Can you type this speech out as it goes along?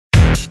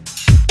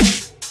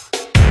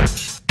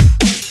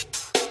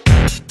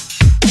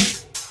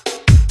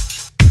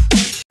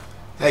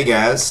Hey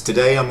guys,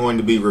 today I'm going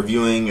to be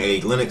reviewing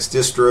a Linux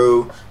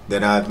distro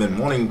that I've been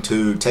wanting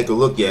to take a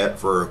look at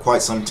for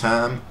quite some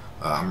time.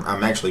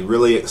 I'm actually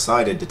really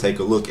excited to take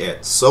a look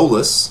at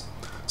Solus.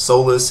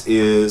 Solus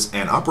is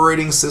an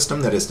operating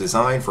system that is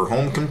designed for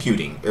home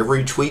computing.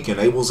 Every tweak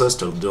enables us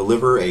to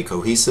deliver a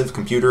cohesive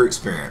computer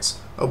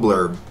experience. A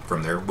blurb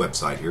from their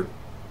website here.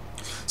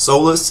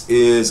 Solus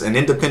is an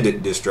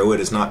independent distro. It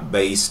is not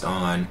based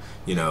on,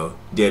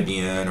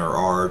 Debian or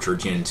Arch or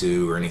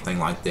Gentoo or anything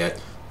like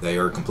that. They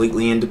are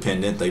completely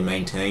independent. They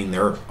maintain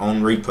their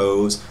own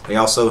repos. They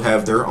also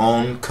have their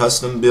own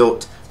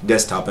custom-built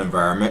desktop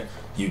environment.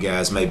 You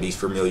guys may be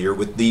familiar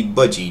with the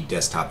Budgie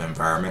desktop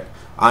environment.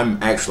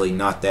 I'm actually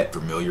not that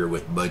familiar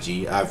with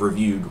Budgie. I've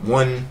reviewed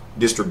one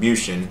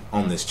distribution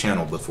on this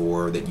channel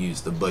before that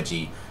used the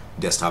Budgie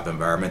desktop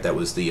environment. That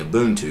was the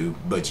Ubuntu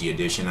Budgie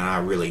edition, and I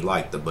really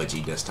like the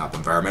Budgie desktop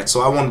environment.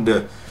 So I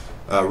wanted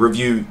to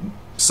review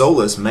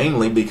Solus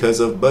mainly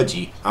because of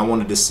Budgie. I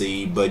wanted to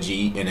see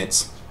Budgie in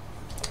its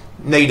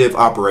native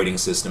operating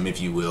system,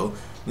 if you will.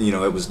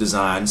 It was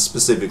designed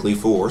specifically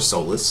for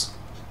Solus.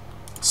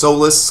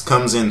 Solus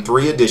comes in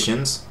 3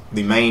 editions.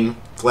 The main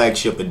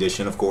flagship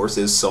edition, of course,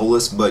 is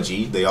Solus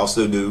Budgie. They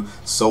also do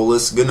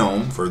Solus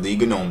GNOME for the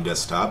GNOME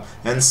desktop,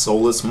 and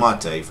Solus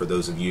Mate for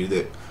those of you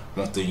that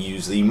want to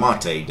use the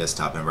Mate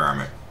desktop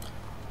environment.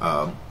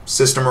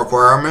 System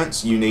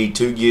requirements: you need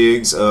 2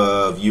 gigs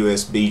of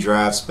USB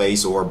drive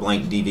space or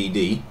blank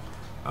DVD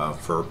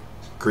for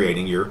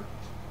creating your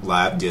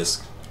live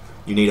disk.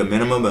 You need a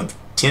minimum of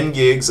 10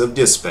 gigs of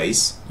disk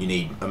space. You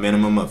need a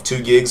minimum of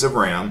 2 gigs of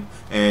RAM,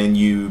 and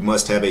you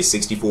must have a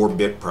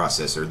 64-bit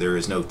processor. There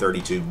is no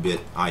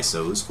 32-bit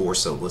ISOs for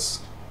Solus.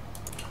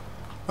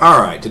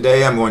 Alright,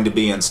 today I'm going to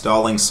be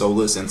installing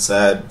Solus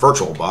inside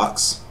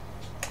VirtualBox.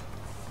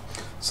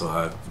 So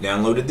I've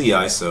downloaded the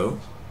ISO.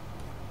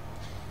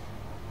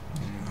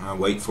 I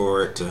wait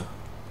for it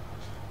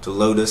to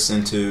load us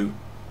into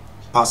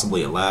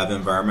possibly a live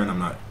environment. I'm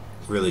not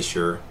really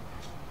sure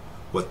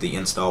what the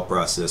install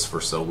process for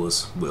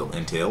Solus will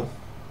entail.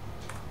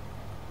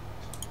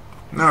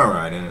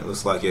 Alright, and it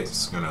looks like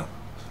it's going to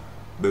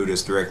boot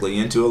us directly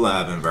into a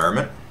live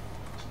environment.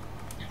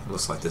 It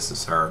looks like this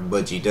is our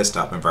Budgie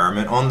desktop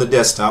environment. On the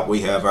desktop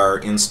we have our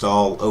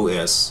Install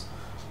OS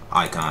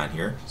icon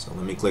here. So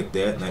let me click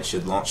that, and that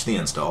should launch the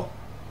install.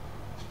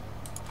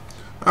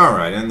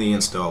 Alright, and the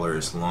installer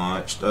is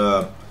launched.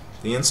 The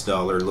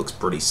installer looks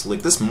pretty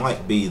slick. This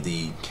might be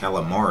the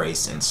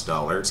Calamares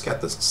installer. It's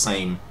got the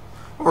same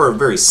or a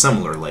very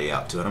similar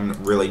layout to it. I'm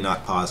really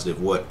not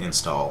positive what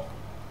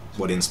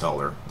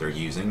installer they're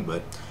using,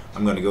 but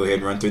I'm going to go ahead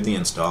and run through the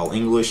install.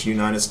 English,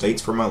 United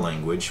States for my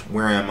language.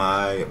 Where am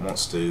I? It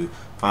wants to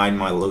find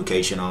my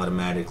location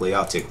automatically.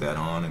 I'll tick that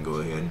on and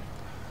go ahead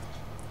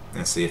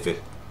and see if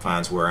it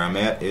finds where I'm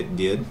at. It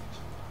did.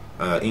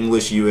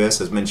 English US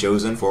has been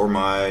chosen for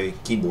my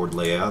keyboard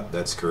layout.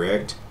 That's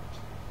correct.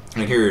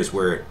 And here is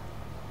where it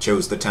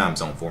chose the time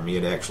zone for me.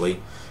 It actually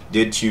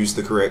did choose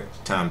the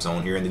correct time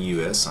zone here in the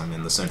US. I'm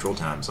in the central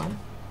time zone.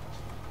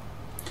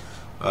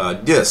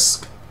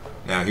 Disk.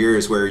 Now here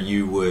is where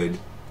you would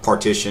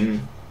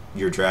partition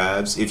your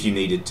drives if you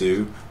needed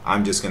to.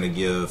 I'm just going to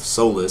give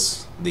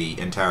Solus the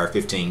entire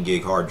 15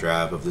 gig hard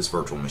drive of this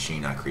virtual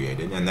machine I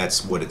created, and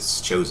that's what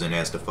it's chosen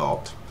as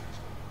default,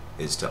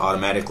 is to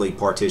automatically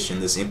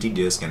partition this empty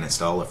disk and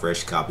install a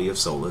fresh copy of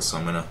Solus. So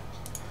I'm going to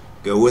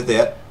go with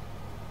that.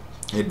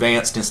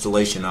 Advanced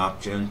installation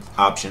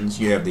options.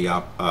 You have the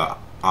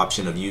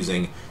option of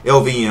using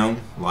LVM,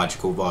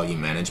 Logical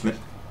Volume Management.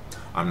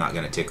 I'm not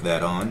going to tick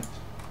that on.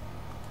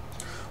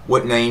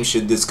 What name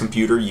should this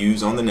computer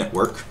use on the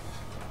network?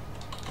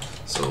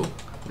 So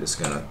I'm just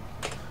going to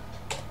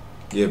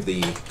give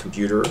the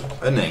computer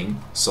a name,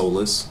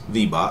 Solus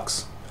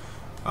VBox.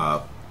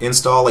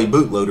 Install a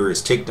bootloader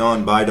is ticked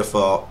on by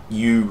default.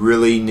 You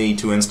really need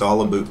to install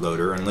a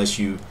bootloader unless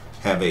you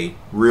have a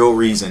real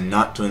reason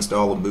not to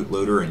install a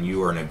bootloader and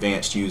you are an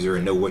advanced user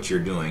and know what you're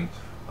doing.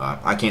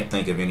 I can't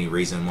think of any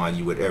reason why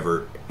you would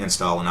ever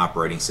install an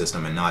operating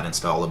system and not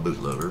install a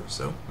bootloader,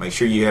 so make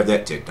sure you have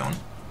that ticked on.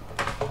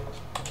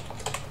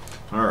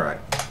 Alright,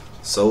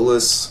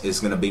 Solus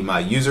is going to be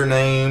my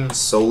username.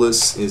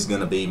 Solus is going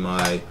to be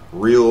my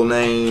real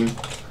name.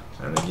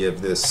 I'm going to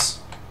give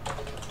this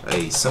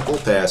a simple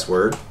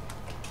password.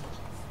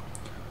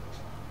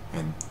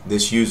 And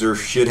this user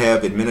should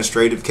have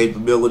administrative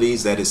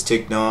capabilities. That is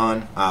ticked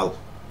on. I'll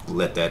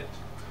let that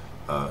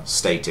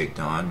stay ticked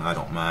on. I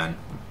don't mind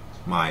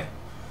my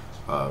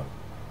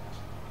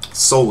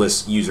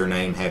Solus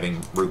username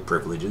having root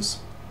privileges.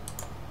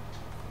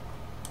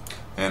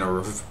 And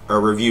a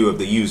review of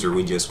the user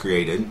we just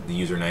created. The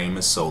username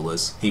is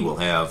Solus. He will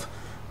have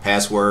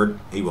password.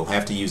 He will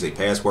have to use a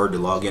password to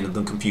log into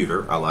the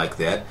computer. I like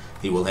that.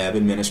 He will have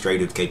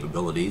administrative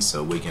capabilities,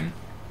 so we can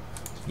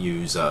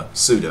use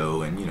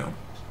sudo and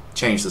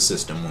change the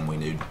system when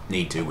we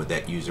need to with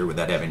that user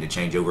without having to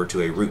change over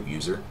to a root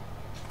user.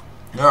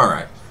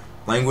 Alright,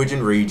 language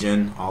and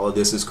region, all of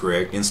this is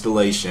correct.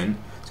 Installation,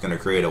 it's going to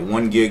create a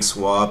 1 gig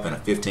swap and a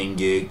 15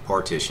 gig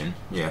partition.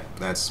 Yeah,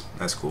 that's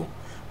cool.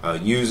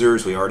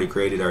 Users, we already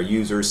created our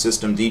users.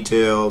 System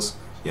details,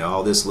 yeah,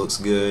 all this looks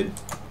good.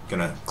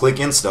 Gonna click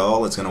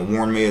install. It's gonna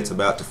warn me it's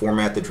about to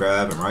format the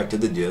drive and write to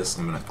the disk.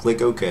 I'm gonna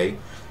click OK,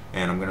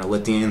 and I'm gonna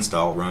let the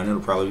install run.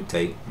 It'll probably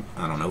take,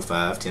 I don't know,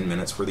 5-10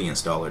 minutes for the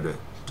installer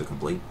to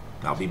complete.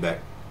 I'll be back.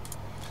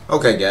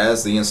 Okay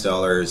guys, the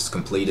installer is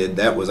completed.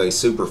 That was a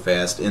super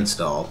fast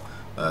install.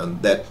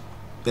 That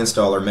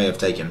installer may have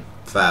taken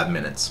 5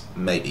 minutes,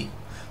 maybe.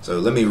 So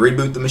let me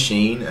reboot the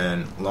machine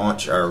and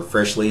launch our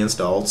freshly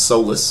installed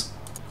Solus.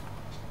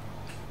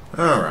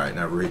 Alright,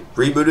 now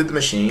rebooted the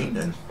machine,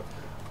 and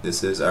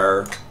this is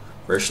our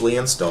freshly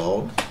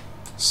installed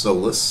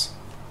Solus.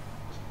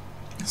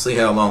 See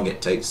how long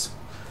it takes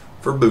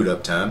for boot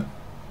up time.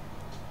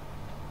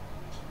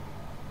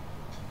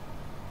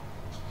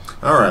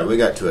 Alright, we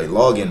got to a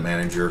login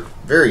manager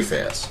very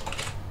fast.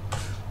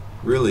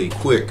 Really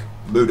quick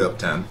boot up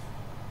time.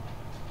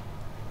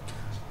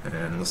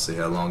 And let's see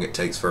how long it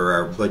takes for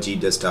our Budgie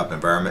desktop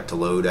environment to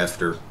load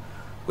after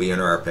we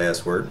enter our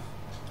password.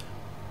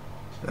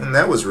 And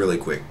that was really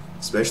quick,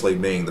 especially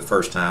being the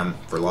first time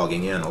for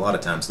logging in. A lot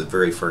of times the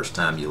very first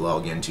time you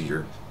log into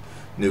your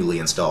newly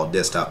installed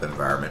desktop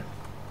environment,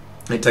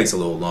 it takes a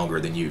little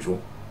longer than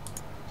usual.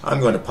 I'm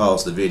going to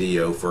pause the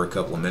video for a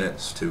couple of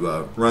minutes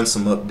to run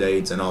some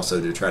updates, and also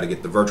to try to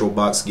get the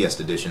VirtualBox guest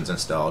editions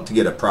installed to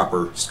get a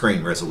proper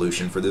screen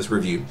resolution for this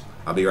review.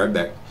 I'll be right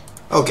back.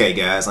 Okay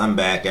guys, I'm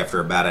back after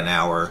about an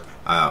hour.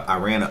 I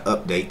ran an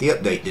update. The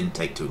update didn't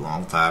take too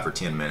long, 5 or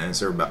 10 minutes.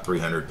 There were about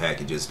 300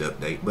 packages to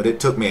update, but it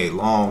took me a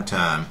long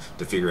time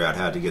to figure out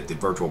how to get the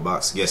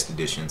VirtualBox guest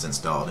editions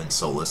installed in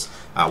Solus.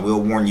 I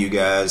will warn you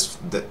guys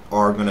that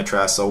are going to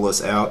try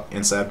Solus out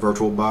inside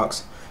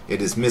VirtualBox.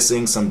 It is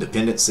missing some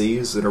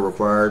dependencies that are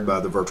required by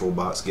the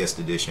VirtualBox guest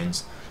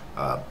editions.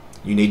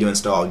 You need to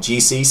install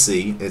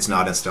GCC. It's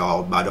not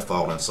installed by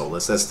default in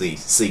Solus. That's the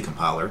C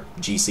compiler,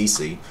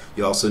 GCC.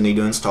 You also need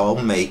to install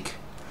make.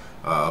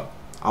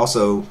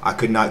 Also, I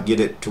could not get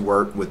it to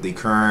work with the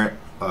current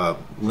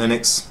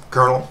Linux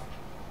kernel,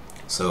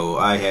 so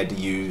I had to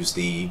use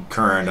the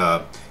current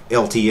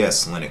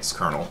LTS Linux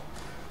kernel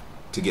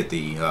to get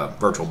the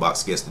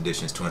VirtualBox guest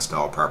editions to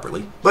install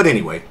properly. But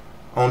anyway,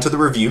 on to the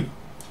review.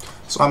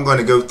 So I'm going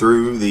to go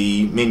through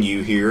the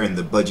menu here in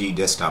the Budgie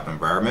desktop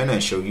environment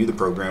and show you the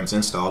programs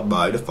installed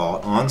by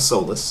default on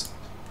Solus.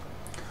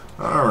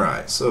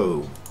 Alright,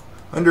 so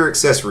under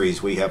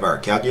accessories we have our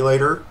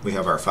calculator, we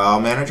have our file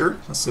manager.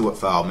 Let's see what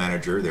file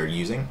manager they're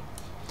using.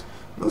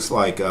 Looks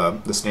like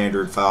the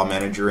standard file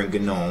manager in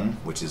GNOME,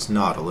 which is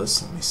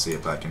Nautilus. Let me see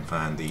if I can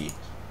find the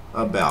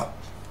about.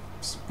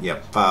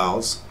 Yep,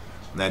 files.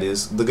 That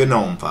is the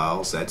GNOME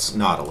files. That's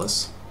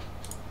Nautilus.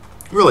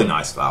 Really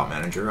nice file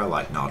manager. I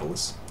like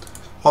Nautilus.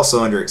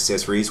 Also under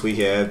accessories we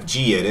have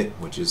gedit,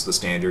 which is the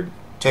standard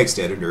text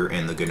editor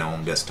in the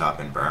GNOME desktop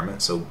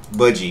environment. So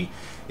Budgie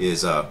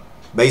is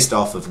based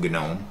off of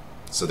GNOME,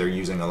 so they're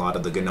using a lot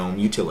of the GNOME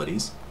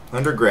utilities.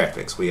 Under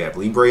graphics we have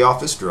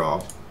LibreOffice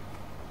Draw,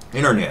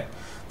 Internet.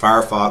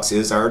 Firefox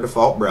is our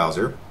default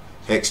browser.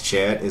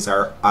 HexChat is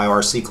our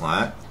IRC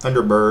client.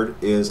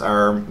 Thunderbird is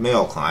our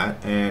mail client,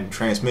 and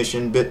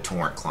Transmission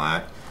BitTorrent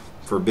client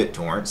for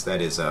BitTorrents. That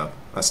is a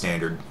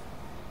standard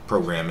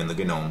program in the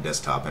GNOME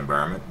desktop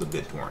environment, the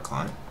BitTorrent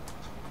client.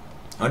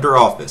 Under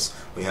Office,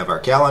 we have our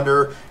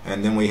calendar,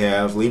 and then we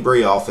have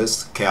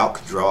LibreOffice,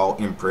 Calc, Draw,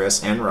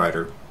 Impress, and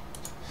Writer.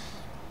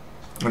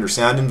 Under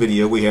Sound and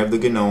Video, we have the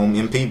GNOME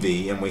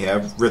MPV, and we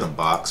have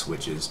Rhythmbox,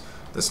 which is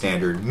the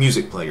standard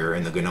music player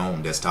in the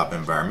GNOME desktop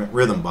environment.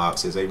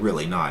 Rhythmbox is a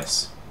really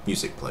nice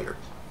music player.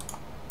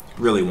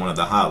 Really one of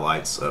the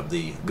highlights of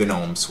the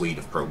GNOME suite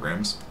of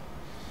programs.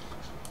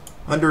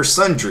 Under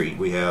Sundry,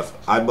 we have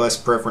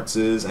iBus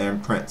preferences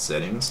and print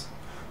settings.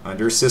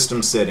 Under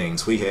System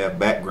Settings, we have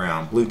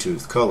background,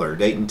 Bluetooth, color,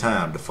 date and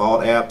time,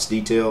 default apps,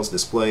 details,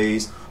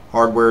 displays,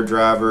 hardware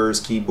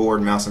drivers,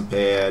 keyboard, mouse and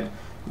pad,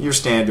 your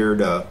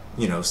standard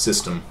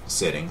system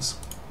settings.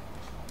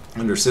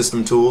 Under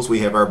System Tools, we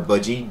have our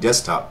Budgie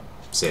desktop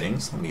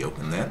settings. Let me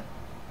open that.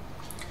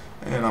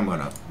 And I'm going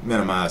to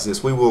minimize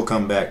this. We will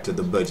come back to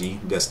the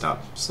Budgie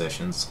desktop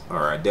sessions, or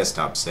our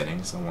desktop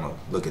settings. I want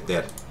to look at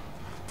that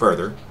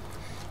further.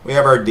 We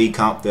have our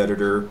decomp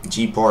editor,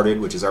 gparted,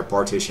 which is our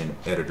partition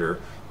editor.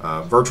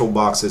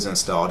 VirtualBox is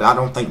installed. I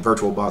don't think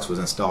VirtualBox was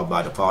installed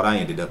by default. I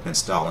ended up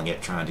installing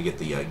it trying to get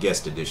the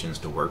guest editions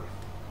to work.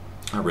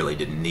 I really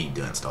didn't need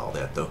to install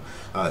that though.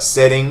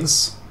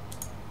 Settings.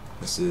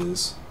 This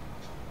is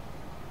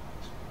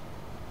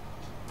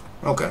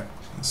okay.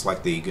 It's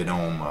like the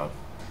GNOME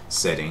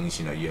settings.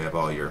 You know, you have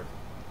all your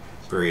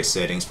various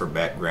settings for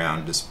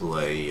background,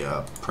 display,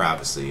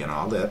 privacy, and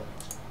all that.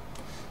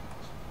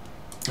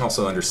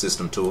 Also under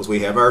System Tools we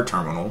have our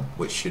terminal,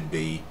 which should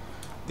be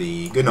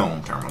the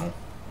GNOME terminal.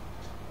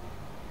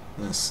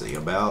 Let's see,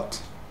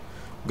 about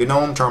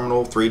GNOME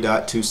terminal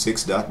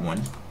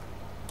 3.26.1.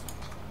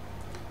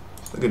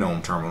 The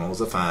GNOME terminal is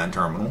a fine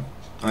terminal.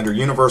 Under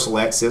Universal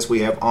Access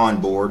we have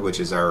Onboard, which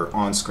is our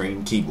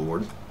on-screen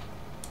keyboard.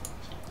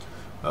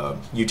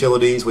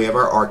 Utilities, we have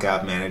our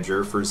Archive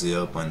Manager for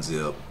zip,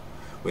 unzip.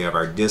 We have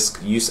our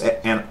disk use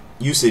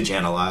usage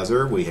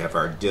analyzer. We have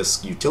our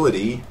disk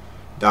utility,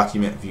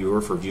 document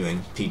viewer for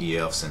viewing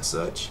PDFs and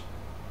such,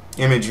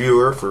 image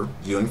viewer for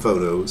viewing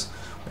photos.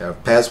 We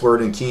have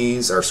password and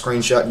keys, our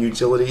screenshot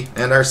utility,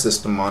 and our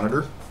system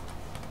monitor.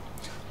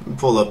 We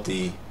pull up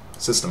the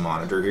system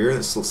monitor here.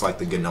 This looks like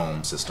the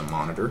GNOME system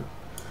monitor.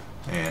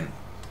 And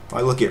if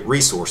I look at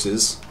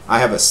resources, I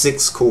have a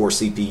 6-core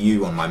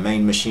CPU on my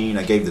main machine.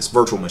 I gave this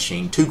virtual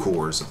machine 2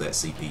 cores of that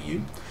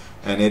CPU,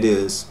 and it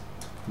is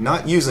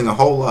not using a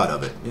whole lot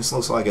of it. This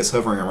looks like it's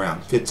hovering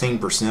around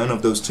 15%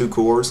 of those 2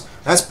 cores.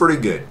 That's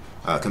pretty good.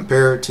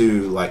 Compared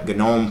to like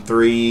GNOME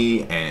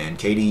 3 and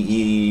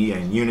KDE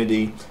and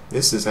Unity,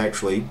 this is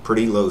actually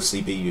pretty low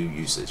CPU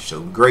usage.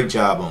 So great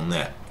job on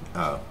that.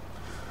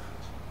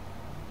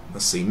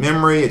 Let's see,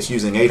 memory, it's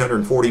using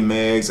 840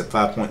 megs at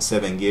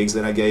 5.7 gigs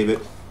that I gave it.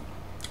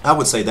 I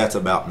would say that's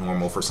about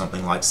normal for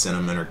something like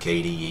Cinnamon or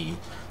KDE.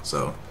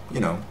 So,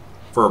 you know,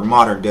 for a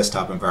modern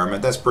desktop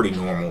environment, that's pretty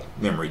normal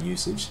memory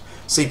usage.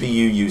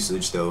 CPU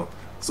usage, though,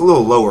 it's a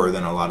little lower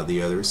than a lot of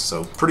the others,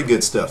 so pretty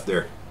good stuff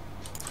there.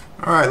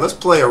 Alright, let's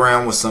play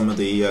around with some of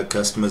the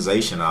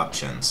customization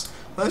options.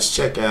 Let's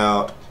check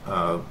out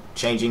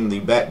changing the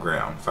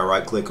background. If I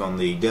right click on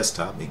the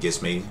desktop, it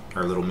gives me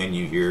our little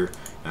menu here,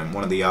 and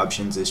one of the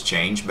options is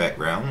change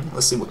background.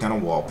 Let's see what kind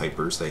of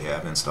wallpapers they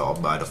have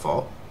installed by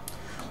default.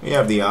 We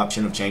have the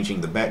option of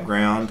changing the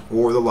background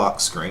or the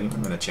lock screen.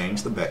 I'm going to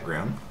change the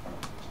background.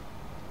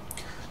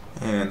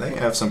 And they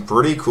have some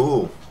pretty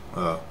cool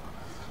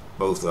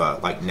both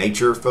like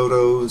nature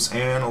photos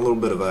and a little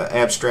bit of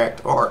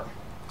abstract art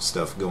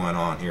stuff going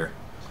on here.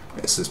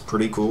 This is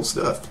pretty cool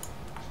stuff.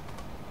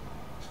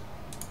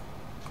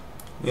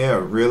 Yeah,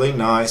 really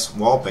nice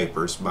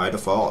wallpapers by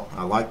default.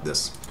 I like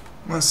this.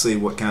 Let's see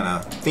what kind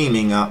of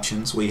theming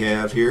options we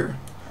have here.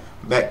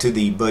 Back to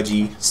the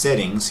Budgie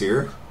settings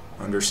here.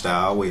 Under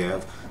style, we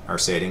have our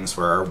settings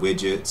for our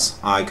widgets,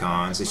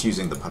 icons. It's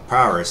using the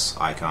Papyrus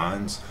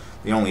icons.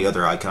 The only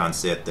other icon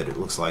set that it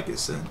looks like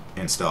is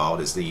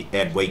installed is the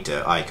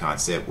Adwaita icon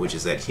set, which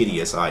is that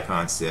hideous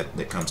icon set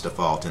that comes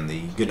default in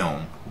the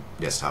GNOME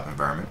desktop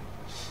environment.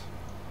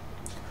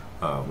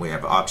 We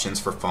have options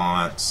for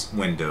fonts,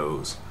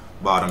 windows,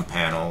 bottom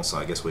panel, so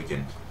I guess we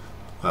can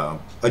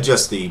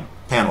adjust the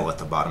panel at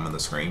the bottom of the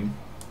screen.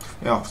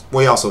 Now,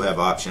 we also have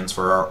options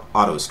for our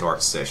auto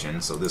start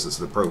session, so this is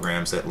the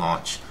programs that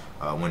launch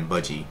when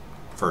Budgie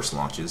first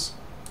launches.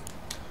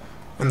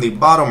 In the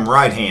bottom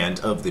right hand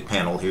of the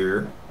panel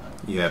here,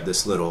 you have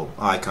this little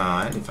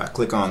icon. If I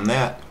click on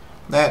that,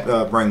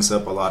 that brings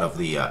up a lot of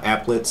the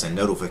applets and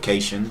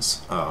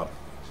notifications.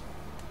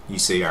 You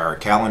see our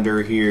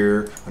calendar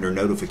here. Under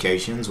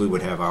notifications, we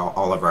would have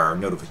all of our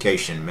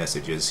notification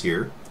messages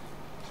here.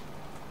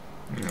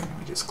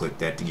 We just click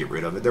that to get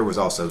rid of it. There was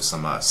also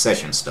some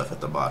session stuff at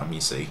the bottom.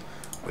 You see,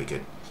 we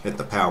could hit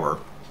the power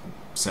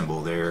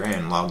symbol there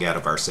and log out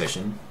of our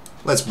session.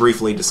 Let's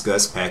briefly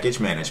discuss package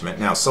management.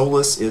 Now,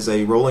 Solus is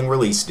a rolling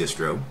release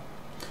distro.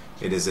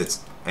 It is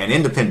an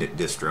independent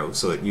distro,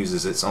 so it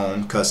uses its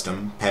own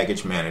custom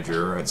package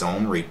manager, its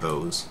own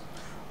repos.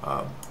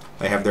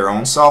 They have their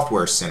own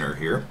software center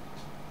here.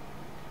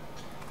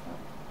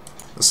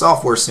 The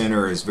software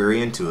center is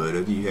very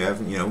intuitive. You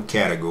have,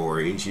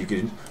 categories. You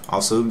can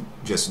also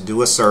just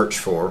do a search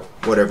for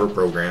whatever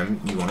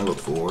program you want to look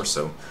for.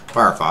 So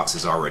Firefox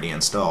is already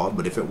installed,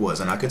 but if it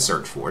wasn't, I could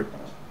search for it.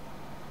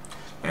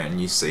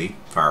 And you see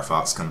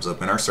Firefox comes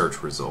up in our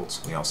search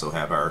results. We also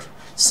have our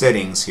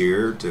settings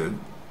here to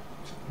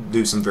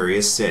do some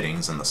various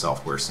settings in the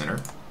software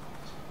center.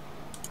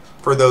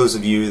 For those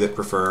of you that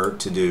prefer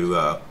to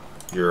do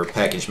your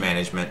package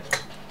management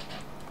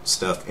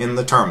stuff in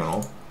the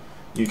terminal,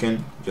 you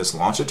can just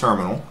launch a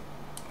terminal,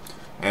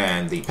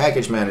 and the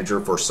package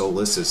manager for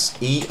Solus is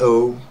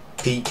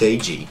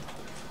EOPKG.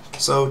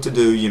 So to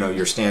do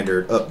your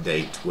standard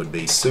update would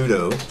be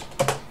sudo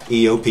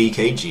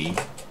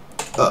EOPKG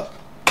up.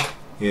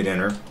 Hit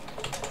enter.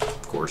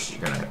 Of course,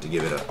 you're going to have to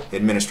give it an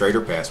administrator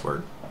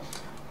password,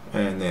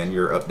 and then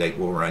your update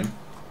will run,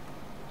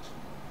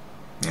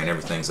 and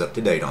everything's up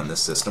to date on this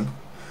system.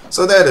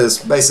 So that is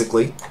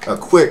basically a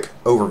quick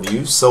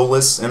overview,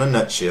 Solus in a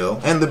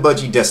nutshell, and the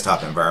Budgie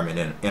desktop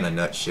environment in a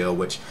nutshell,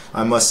 which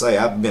I must say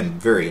I've been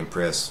very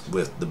impressed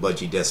with the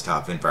Budgie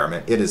desktop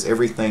environment. It is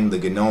everything the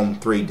GNOME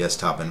 3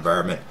 desktop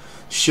environment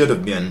should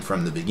have been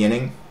from the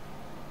beginning.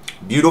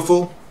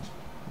 Beautiful,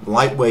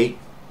 lightweight,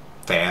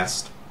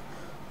 fast.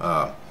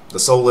 The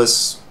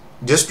Solus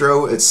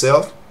distro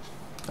itself,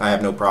 I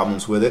have no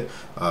problems with it.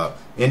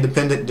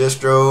 Independent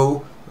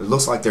distro. It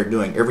looks like they're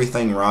doing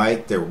everything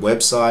right. Their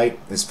website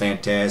is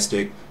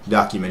fantastic.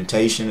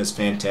 Documentation is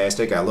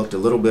fantastic. I looked a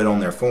little bit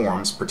on their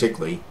forums,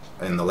 particularly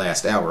in the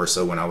last hour or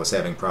so when I was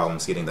having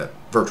problems getting the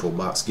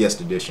VirtualBox guest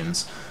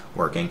editions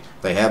working.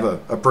 They have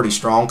a pretty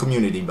strong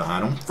community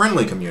behind them,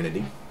 friendly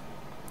community.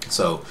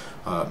 So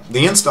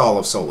the install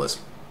of Solus,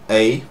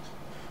 the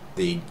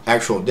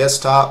actual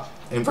desktop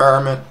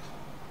environment,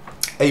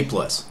 A+.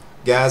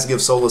 Guys,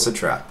 give Solus a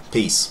try.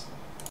 Peace.